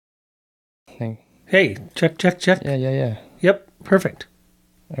Hey, check. Yeah. Yep, perfect.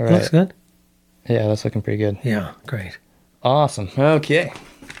 All right. Looks good. Yeah, that's looking pretty good. Yeah, great. Awesome. Okay.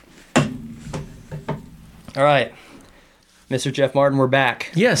 All right. Mr. Jeff Martin, we're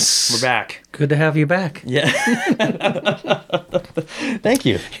back. Yes. We're back. Good to have you back. Yeah. Thank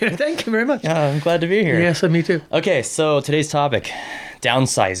you. Thank you very much. Yeah, I'm glad to be here. Yes, me too. Okay, so today's topic,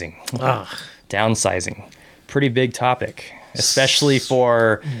 downsizing. Downsizing. Pretty big topic, especially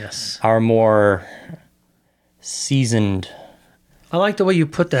for our more seasoned I like the way you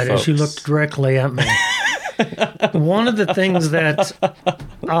put that as you looked directly at me. One of the things that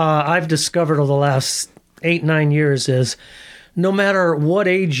I've discovered over the last 8-9 years is no matter what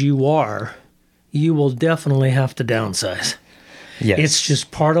age you are, you will definitely have to downsize. Yes. It's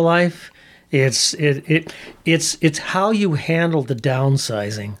just part of life. It's how you handle the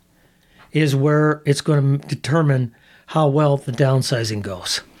downsizing is where it's going to determine how well the downsizing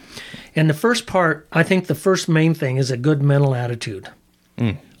goes. And the first part, I think the first main thing is a good mental attitude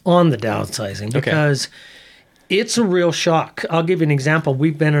on the downsizing because it's a real shock. I'll give you an example.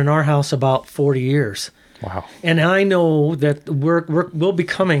 We've been in our house about 40 years. Wow. And I know that we'll be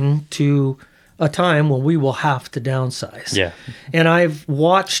coming to a time when we will have to downsize. Yeah. And I've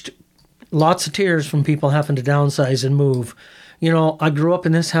watched lots of tears from people having to downsize and move. You know, I grew up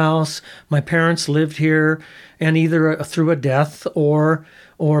in this house. My parents lived here, and either through a death or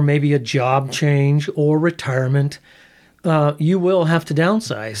maybe a job change or retirement, you will have to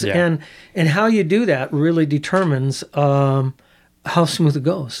downsize. Yeah. And how you do that really determines how smooth it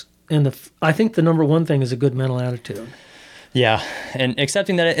goes. And I think the number one thing is a good mental attitude. Yeah, and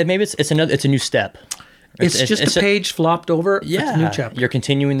accepting that maybe it's a new step. It's just a page flopped over. Yeah, it's a new chapter. You're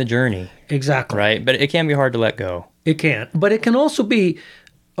continuing the journey. Exactly. Right, but it can be hard to let go. It can, but it can also be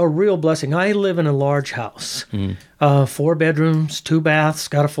a real blessing. I live in a large house, 4 bedrooms, 2 baths,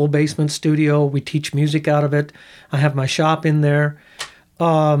 got a full basement studio. We teach music out of it. I have my shop in there.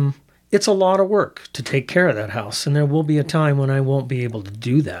 It's a lot of work to take care of that house, and there will be a time when I won't be able to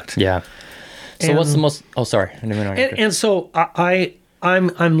do that. Yeah. So what's the most? Oh, sorry, I didn't know. And so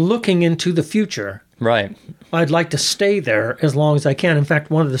I'm looking into the future. Right. I'd like to stay there as long as I can. In fact,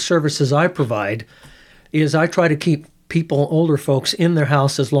 one of the services I provide is I try to keep people, older folks, in their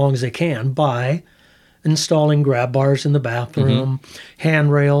house as long as they can by installing grab bars in the bathroom,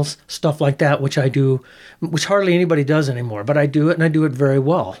 handrails, stuff like that, which I do, which hardly anybody does anymore, but I do it, and I do it very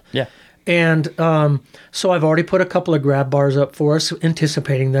well. Yeah. And so I've already put a couple of grab bars up for us,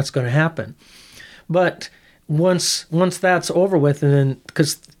 anticipating that's going to happen. But once that's over with, and then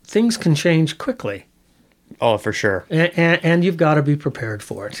because things can change quickly. Oh, for sure. And you've got to be prepared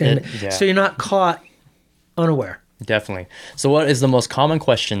for it. And so you're not caught unaware. Definitely. So what is the most common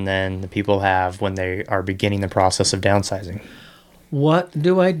question then that people have when they are beginning the process of downsizing? What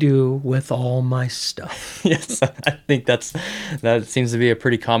do I do with all my stuff? Yes, I think that seems to be a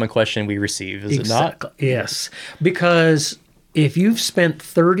pretty common question we receive, is it not? Yes. Because if you've spent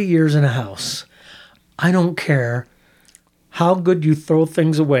 30 years in a house, I don't care how good you throw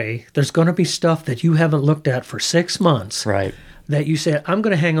things away, there's going to be stuff that you haven't looked at for 6 months. Right. That you say, I'm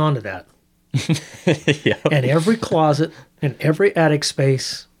going to hang on to that. Yep. And every closet and every attic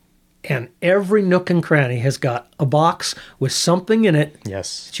space and every nook and cranny has got a box with something in it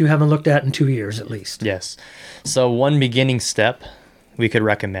that you haven't looked at in 2 years at least. Yes. So one beginning step we could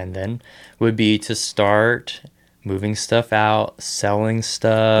recommend then would be to start moving stuff out, selling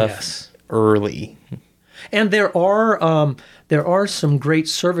stuff early. And there are some great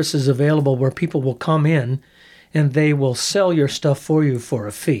services available where people will come in and they will sell your stuff for you for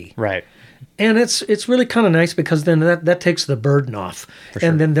a fee. Right. And it's really kind of nice because then that takes the burden off.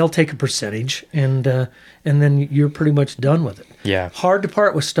 And then they'll take a percentage and then you're pretty much done with it. Yeah. Hard to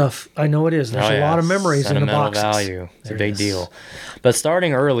part with stuff. I know it is. There's a lot of memories in the boxes. Value. It's a big deal. But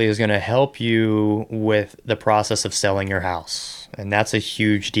starting early is going to help you with the process of selling your house. And that's a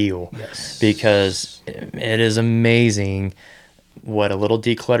huge deal. Yes. Because it is amazing what a little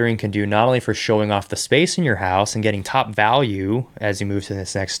decluttering can do, not only for showing off the space in your house and getting top value as you move to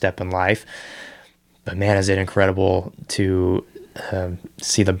this next step in life, but man, is it incredible to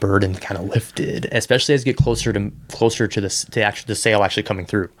see the burden kind of lifted, especially as you get closer to the sale actually coming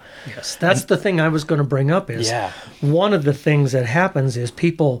through. Yes, that's the thing I was going to bring up is one of the things that happens is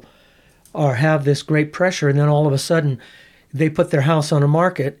people have this great pressure, and then all of a sudden they put their house on a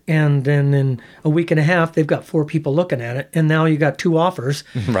market, and then in a week and a half, they've got 4 people looking at it, and now you got 2 offers.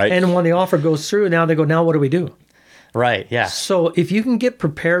 Right. And when the offer goes through, now they go, now what do we do? Right, yeah. So if you can get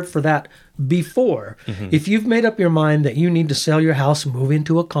prepared for that before, if you've made up your mind that you need to sell your house, move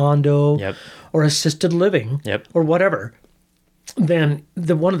into a condo or assisted living or whatever, then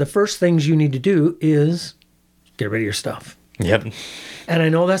one of the first things you need to do is get rid of your stuff. Yep. And I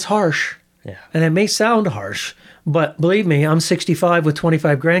know that's harsh. Yeah. And it may sound harsh, but believe me, I'm 65 with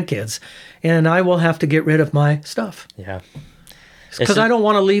 25 grandkids, and I will have to get rid of my stuff. Yeah. Because I don't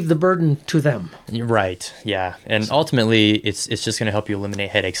want to leave the burden to them. Right. Yeah. And ultimately, it's just going to help you eliminate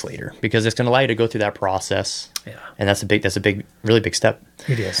headaches later, because it's going to allow you to go through that process. Yeah. And that's a really big step.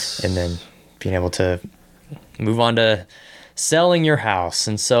 It is. And then being able to move on to selling your house.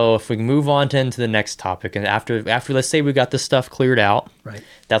 And so if we can move on into the next topic, and after let's say we got this stuff cleared out, right,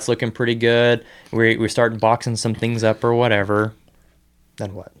 that's looking pretty good. We start boxing some things up or whatever.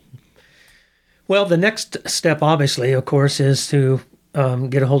 Then what? Well, the next step, obviously, of course, is to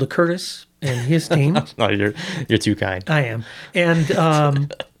get a hold of Curtis and his team. Oh, you're too kind. I am,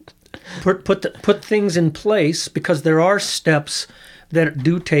 and put things in place, because there are steps that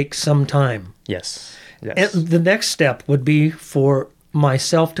do take some time. Yes. And the next step would be for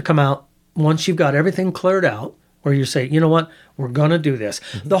myself to come out once you've got everything cleared out, where you say, you know what, we're going to do this.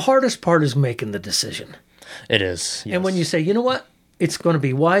 Mm-hmm. The hardest part is making the decision. It is. Yes. And when you say, you know what, it's going to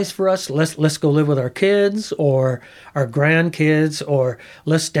be wise for us, let's go live with our kids or our grandkids, or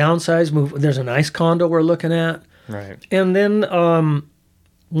let's downsize, move. There's a nice condo we're looking at. Right. And then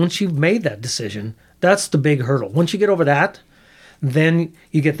once you've made that decision, that's the big hurdle. Once you get over that, then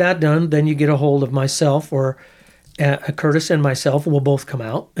you get that done. Then you get a hold of myself, or Curtis and myself. We'll both come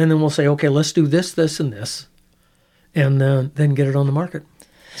out, and then we'll say, okay, let's do this, this, and this, and then get it on the market.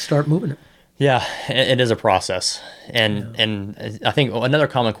 Start moving it. Yeah, it is a process. And I think another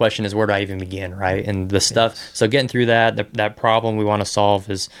common question is, where do I even begin, right? And the stuff. Yes. So getting through that problem we want to solve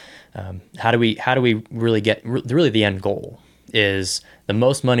is how do we really get the end goal is the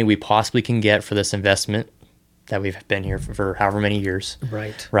most money we possibly can get for this investment that we've been here for however many years.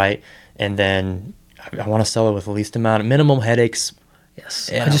 Right. And then I want to sell it with the least amount of minimum headaches.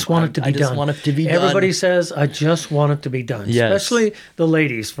 Yes. I just want it to be done. I just want it to be done. Everybody says, I just want it to be done. Yes. Especially the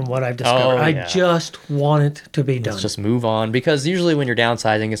ladies, from what I've discovered. Oh, yeah. I just want it to be done. Let's just move on. Because usually when you're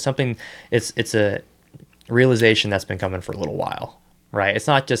downsizing, it's a realization that's been coming for a little while. Right? It's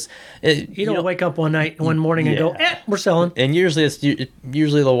not just... You don't wake up one morning and go, we're selling. And usually it's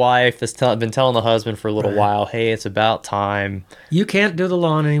the wife that's been telling the husband for a little while, hey, it's about time. You can't do the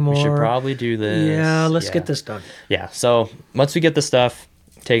lawn anymore. We should probably do this. Yeah, let's get this done. Yeah, so once we get the stuff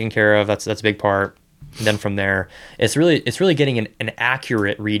taken care of, that's a big part. And then from there, it's really getting an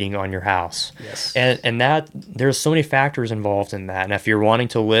accurate reading on your house. Yes. And that there's so many factors involved in that. And if you're wanting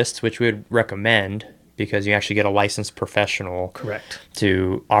to list, which we would recommend, because you actually get a licensed professional, correct,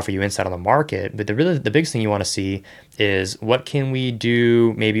 to offer you insight on the market. But the biggest thing you want to see is, what can we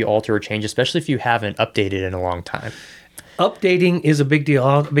do, maybe alter or change, especially if you haven't updated in a long time. Updating is a big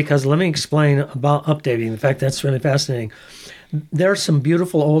deal, because let me explain about updating. In fact, that's really fascinating. There are some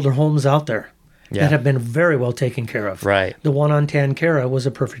beautiful older homes out there that have been very well taken care of. Right. The one on Tancara was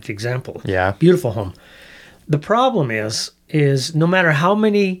a perfect example. Yeah. Beautiful home. The problem is no matter how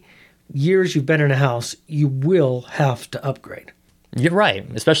many years you've been in a house, you will have to upgrade. You're right,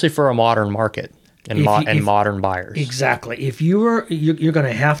 especially for a modern market and modern buyers. Exactly. If you're going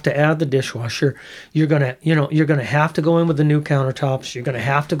to have to add the dishwasher, you're going to have to go in with the new countertops. You're going to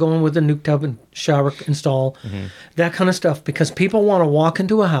have to go in with the new tub and shower install, that kind of stuff, because people want to walk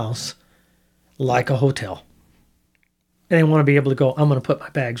into a house like a hotel. And they want to be able to go, I'm going to put my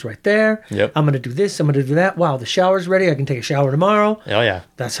bags right there. Yep. I'm going to do this. I'm going to do that. Wow, the shower's ready. I can take a shower tomorrow. Oh, yeah.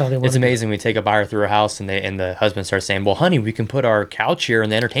 That's how they want It's amazing. We take a buyer through a house, and the husband starts saying, well, honey, we can put our couch here in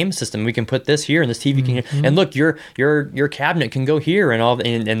the entertainment system. We can put this here, and this TV can here. And look, your cabinet can go here, and all.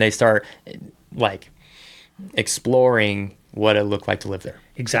 And they start, like, exploring what it looked like to live there.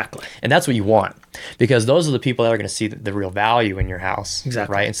 Exactly. And that's what you want, because those are the people that are going to see the real value in your house.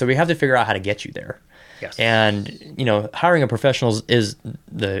 Exactly. Right? And so we have to figure out how to get you there. Yes. And, hiring a professional is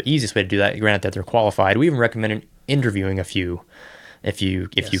the easiest way to do that, granted that they're qualified. We even recommend interviewing a few if you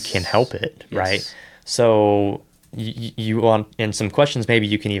can help it, right? Yes. So you want, and some questions maybe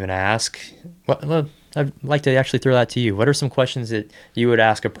you can even ask. Well, I'd like to actually throw that to you. What are some questions that you would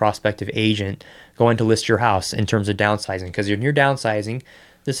ask a prospective agent going to list your house in terms of downsizing? Because when you're downsizing,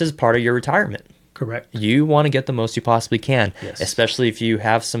 this is part of your retirement. Correct. You want to get the most you possibly can, yes, especially if you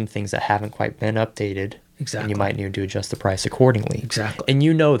have some things that haven't quite been updated. Exactly. And you might need to adjust the price accordingly. Exactly. And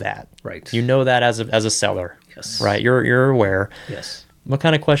you know that. Right. You know that as a seller. Yes. Right. You're aware. Yes. What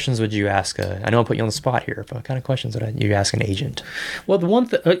kind of questions would you ask? I know I'll put you on the spot here, but what kind of questions would you ask an agent? Well, the one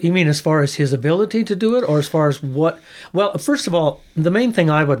you mean as far as his ability to do it, or as far as what? Well, first of all, the main thing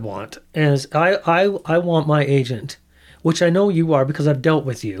I would want is I want my agent, which I know you are because I've dealt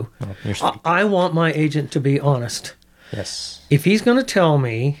with you. Oh, I want my agent to be honest. Yes. If he's going to tell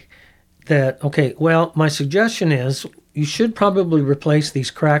me that, okay, well, my suggestion is you should probably replace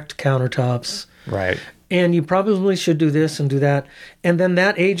these cracked countertops. Right. And you probably should do this and do that. And then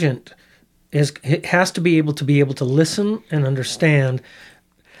that agent has to be able to listen and understand.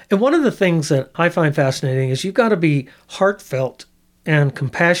 And one of the things that I find fascinating is you've got to be heartfelt and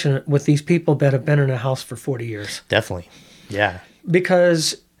compassionate with these people that have been in a house for 40 years. Definitely. Yeah.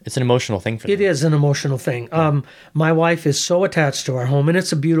 Because it's an emotional thing for them. It is an emotional thing. My wife is so attached to our home, and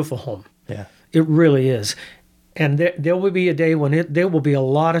it's a beautiful home. Yeah. It really is. And there will be a day when there will be a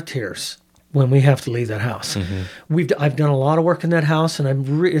lot of tears when we have to leave that house. Mm-hmm. I've done a lot of work in that house,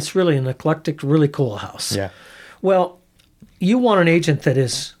 and it's really an eclectic, really cool house. Yeah. Well, you want an agent that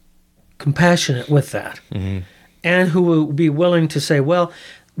is compassionate with that, and who will be willing to say, well,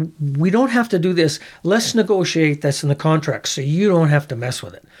 we don't have to do this. Let's negotiate this in the contract so you don't have to mess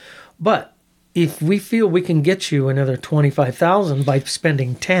with it. But if we feel we can get you another $25,000 by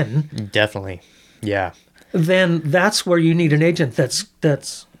spending 10, definitely, yeah, then that's where you need an agent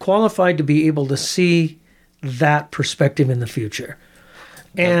that's qualified to be able to see that perspective in the future.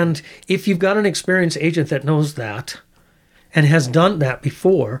 And if you've got an experienced agent that knows that and has done that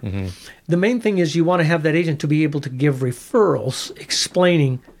before, the main thing is you want to have that agent to be able to give referrals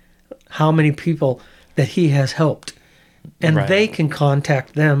explaining how many people that he has helped. And they can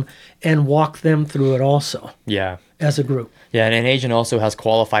contact them and walk them through it also. Yeah. As a group. Yeah, and an agent also has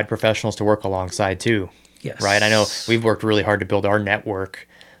qualified professionals to work alongside too. Yes. Right? I know we've worked really hard to build our network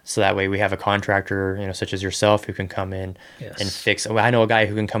so that way we have a contractor, such as yourself, who can come in and fix. I know a guy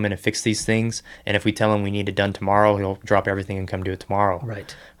who can come in and fix these things, and if we tell him we need it done tomorrow, he'll drop everything and come do it tomorrow.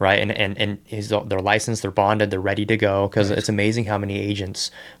 Right. Right. And they're licensed, they're bonded, they're ready to go, because it's amazing how many agents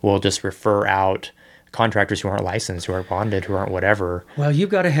will just refer out contractors who aren't licensed, who aren't bonded, who aren't whatever. Well, you've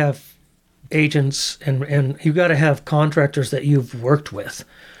got to have agents and you've got to have contractors that you've worked with.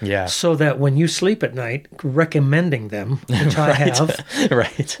 Yeah. So that when you sleep at night, recommending them, which I have,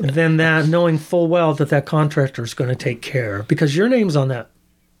 right. Then that knowing full well that contractor is going to take care, because your name's on that.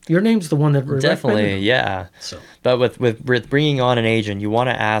 Your name's the one that definitely, yeah. So, but with bringing on an agent, you want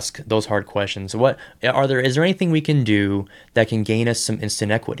to ask those hard questions. Is there anything we can do that can gain us some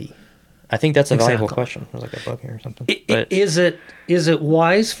instant equity? I think that's a valuable question. There's like a bug here or something. Is it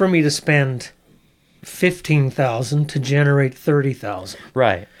wise for me to spend $15,000 to generate $30,000?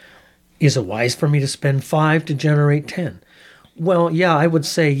 Right. Is it wise for me to spend $5,000 to generate $10,000? Well, yeah, I would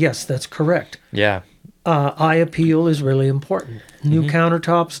say yes, that's correct. Yeah. Eye appeal is really important. New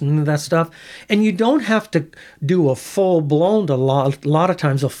countertops, none of that stuff. And you don't have to do a full-blown, a lot of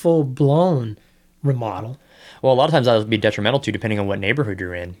times, a full-blown remodel. Well, a lot of times that would be detrimental to, depending on what neighborhood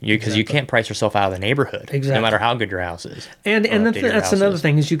you're in, because you can't price yourself out of the neighborhood, no matter how good your house is. And that's another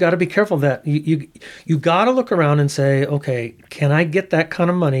thing is you got to be careful that you got to look around and say, okay, can I get that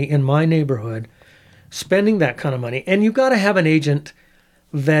kind of money in my neighborhood, spending that kind of money? And you got to have an agent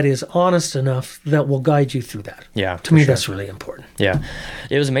that is honest enough that will guide you through that. Yeah, to me, that's really important. Yeah,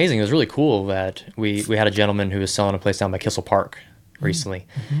 it was amazing. It was really cool that we had a gentleman who was selling a place down by Kissel Park recently,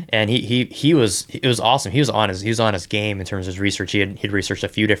 and it was awesome. He was on his game in terms of his research. He'd researched a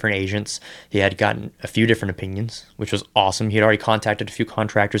few different agents. He had gotten a few different opinions, which was awesome. He'd already contacted a few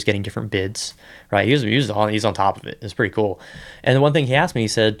contractors, getting different bids. Right, he's on top of it. It's pretty cool. And the one thing he asked me, he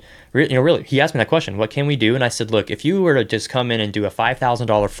said, really, he asked me that question: what can we do? And I said, look, if you were to just come in and do a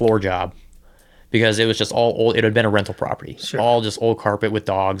 $5,000 floor job, because it was just all old, it had been a rental property, all just old carpet with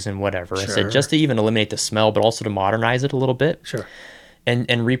dogs and whatever. I said, just to even eliminate the smell, but also to modernize it a little bit. Sure.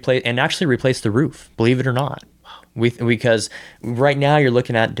 And actually replace the roof, believe it or not. Because right now you're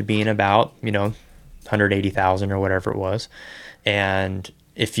looking at it being about, $180,000 or whatever it was. And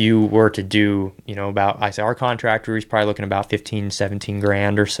if you were to do, our contractor is probably looking about 15, 17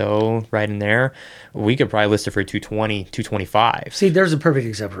 grand or so right in there. We could probably list it for 220, 225. See, there's a perfect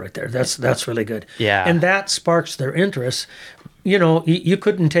example right there. That's really good. Yeah. And that sparks their interest. You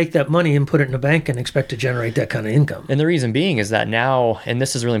couldn't take that money and put it in a bank and expect to generate that kind of income. And the reason being is that now, and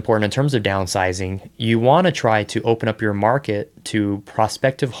this is really important in terms of downsizing, you want to try to open up your market to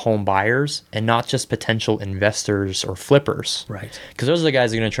prospective home buyers and not just potential investors or flippers. Right. Because those are the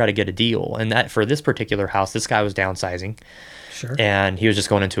guys that are going to try to get a deal. And that for this particular house, this guy was downsizing. Sure. And he was just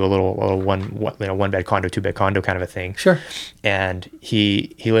going into a little one bed condo, 2-bed condo kind of a thing. Sure. And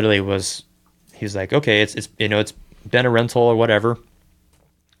he literally was, he's like, okay, it's been a rental or whatever.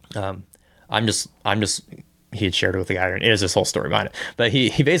 I'm just he had shared it with the guy, and it is this whole story behind it. But he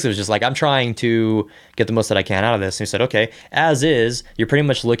basically was just like, I'm trying to get the most that I can out of this. And he said, okay, as is, you're pretty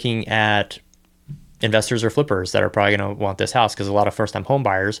much looking at investors or flippers that are probably going to want this house, because a lot of first-time home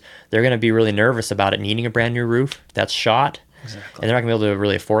buyers, they're going to be really nervous about it needing a brand new roof that's shot. Exactly. And they're not going to be able to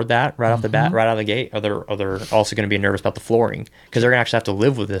really afford that right off the bat, right out of the gate. Or they're also going to be nervous about the flooring, because they're going to actually have to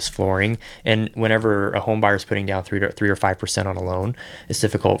live with this flooring. And whenever a home buyer is putting down 3 or 5% on a loan, it's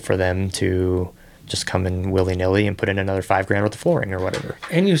difficult for them to just come in willy-nilly and put in another $5,000 worth of flooring or whatever.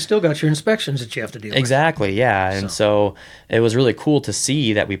 And you still got your inspections that you have to deal with. Exactly, yeah. And so it was really cool to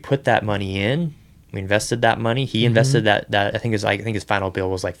see that we put that money in. We invested that money. He invested that I think his final bill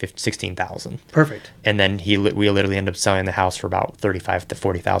was like $16,000. Perfect. And then we literally ended up selling the house for about $35,000 to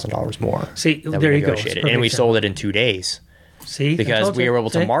 $40,000 more. See, there you go. And we sold it in 2 days. See, because we were able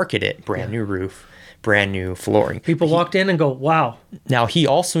to market it, brand new roof, brand new flooring. People walked in and go, wow. Now, he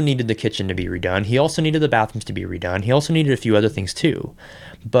also needed the kitchen to be redone. He also needed the bathrooms to be redone. He also needed a few other things too.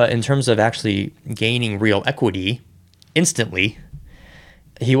 But in terms of actually gaining real equity instantly,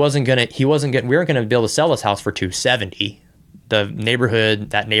 we weren't gonna be able to sell this house for $270. The neighborhood,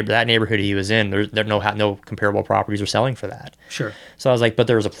 that neighborhood he was in, there no comparable properties are selling for that. Sure. So I was like, but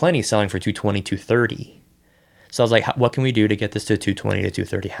there was a plenty selling for $220, $230. So I was like, what can we do to get this to a $220 to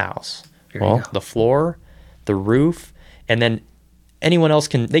 $230 house? Well, the floor, the roof, and then anyone else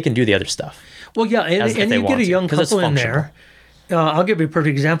can do the other stuff. Well, yeah, and you get a young couple in there. I'll give you a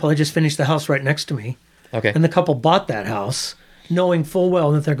perfect example. I just finished the house right next to me. Okay. And the couple bought that house, knowing full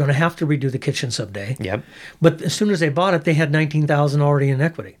well that they're going to have to redo the kitchen someday. Yep. But as soon as they bought it, they had $19,000 already in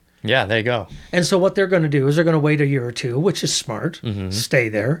equity. Yeah, there you go. And so what they're going to do is they're going to wait a year or two, which is smart, stay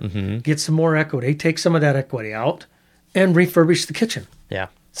there, get some more equity, take some of that equity out, and refurbish the kitchen. Yeah.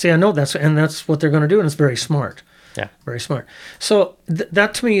 See, I know that's what they're going to do, and it's very smart. Yeah. Very smart. So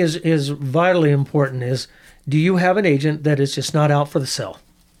that to me is vitally important is, do you have an agent that is just not out for the sell?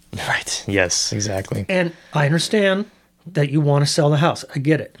 Right. Yes, exactly. And I understand that you want to sell the house. I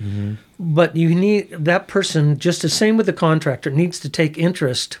get it. But you need that person, just the same with the contractor, needs to take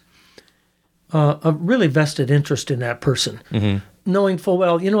interest, a really vested interest in that person, knowing full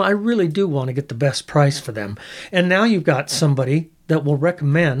well, I really do want to get the best price for them. And now you've got somebody that will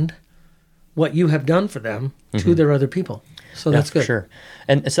recommend what you have done for them to their other people. So that's good. Sure.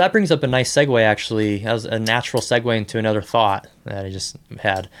 And so that brings up a nice segue, actually, as a natural segue into another thought that I just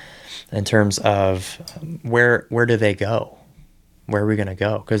had in terms of where do they go? Where are we going to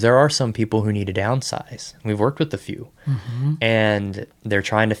go? Because there are some people who need to downsize. We've worked with a few. And they're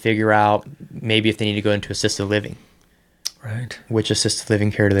trying to figure out maybe if they need to go into assisted living. Right. Which assisted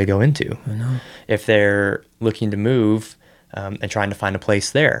living care do they go into? I know. If they're looking to move and trying to find a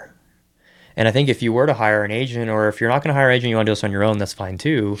place there. And I think if you were to hire an agent, or if you're not going to hire an agent, you want to do this on your own, that's fine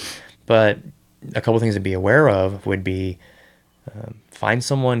too. But a couple of things to be aware of would be find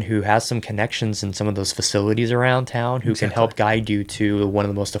someone who has some connections in some of those facilities around town who can help guide you to one of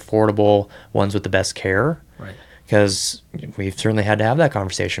the most affordable ones with the best care. Right. Because we've certainly had to have that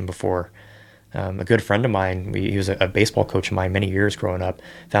conversation before. A good friend of mine, he was a baseball coach of mine many years growing up,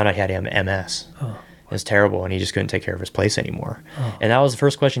 found out he had MS. Oh. It was terrible, and he just couldn't take care of his place anymore. Oh. And that was the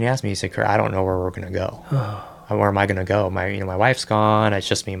first question he asked me. He said, "Kurt, I don't know where we're going to go. Oh. Where am I going to go? My wife's gone. It's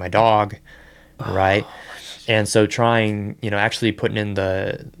just me and my dog, right?" And so trying, actually putting in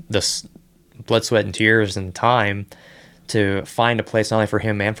the blood, sweat, and tears and time to find a place not only for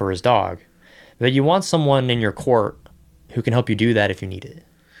him and for his dog. But you want someone in your court who can help you do that if you need it.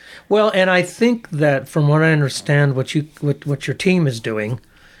 Well, and I think that from what I understand, what your team is doing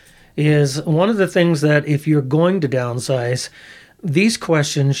is one of the things that if you're going to downsize, these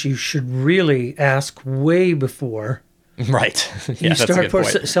questions you should really ask way before right. you start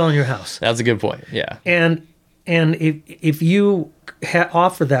selling your house. That's a good point. Yeah. And if you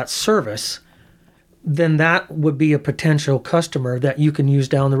offer that service, then that would be a potential customer that you can use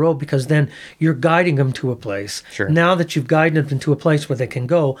down the road, because then you're guiding them to a place. Sure. Now that you've guided them to a place where they can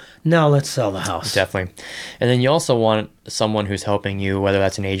go, now let's sell the house. Definitely. And then you also want someone who's helping you, whether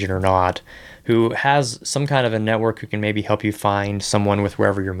that's an agent or not, who has some kind of a network who can maybe help you find someone with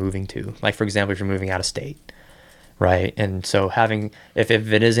wherever you're moving to. Like, for example, if you're moving out of state, right? And so if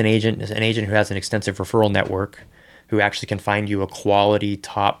it is an agent who has an extensive referral network, who actually can find you a quality,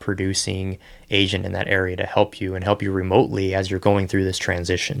 top producing agent in that area to help you remotely as you're going through this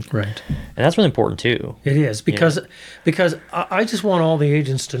transition. Right. And that's really important too. It is, because I just want all the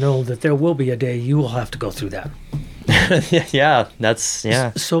agents to know that there will be a day you will have to go through that.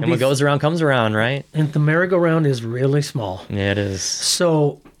 So and what goes around comes around, right? And the merry-go-round is really small. Yeah, it is.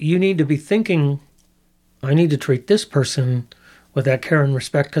 So you need to be thinking, I need to treat this person with that care and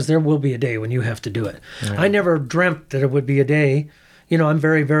respect, because there will be a day when you have to do it. Right. I never dreamt that it would be a day. I'm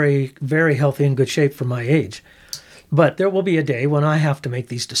very, very, very healthy and good shape for my age. But there will be a day when I have to make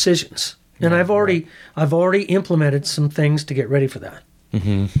these decisions. And I've already implemented some things to get ready for that.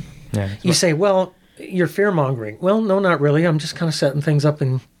 Mm-hmm. Yeah. You say, well, you're fear-mongering. Well, no, not really. I'm just kind of setting things up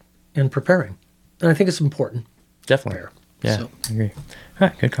and preparing. And I think it's important. Definitely. Prepare. Yeah, So. I agree. All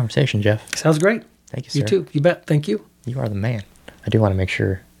right, good conversation, Jeff. Sounds great. Thank you, sir. You too. You bet. Thank you. You are the man. I do want to make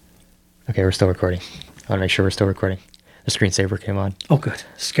sure. Okay, we're still recording. I want to make sure we're still recording. The screensaver came on. Oh, good.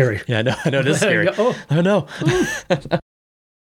 Scary. Yeah, I know. This is scary. Oh. Oh, no.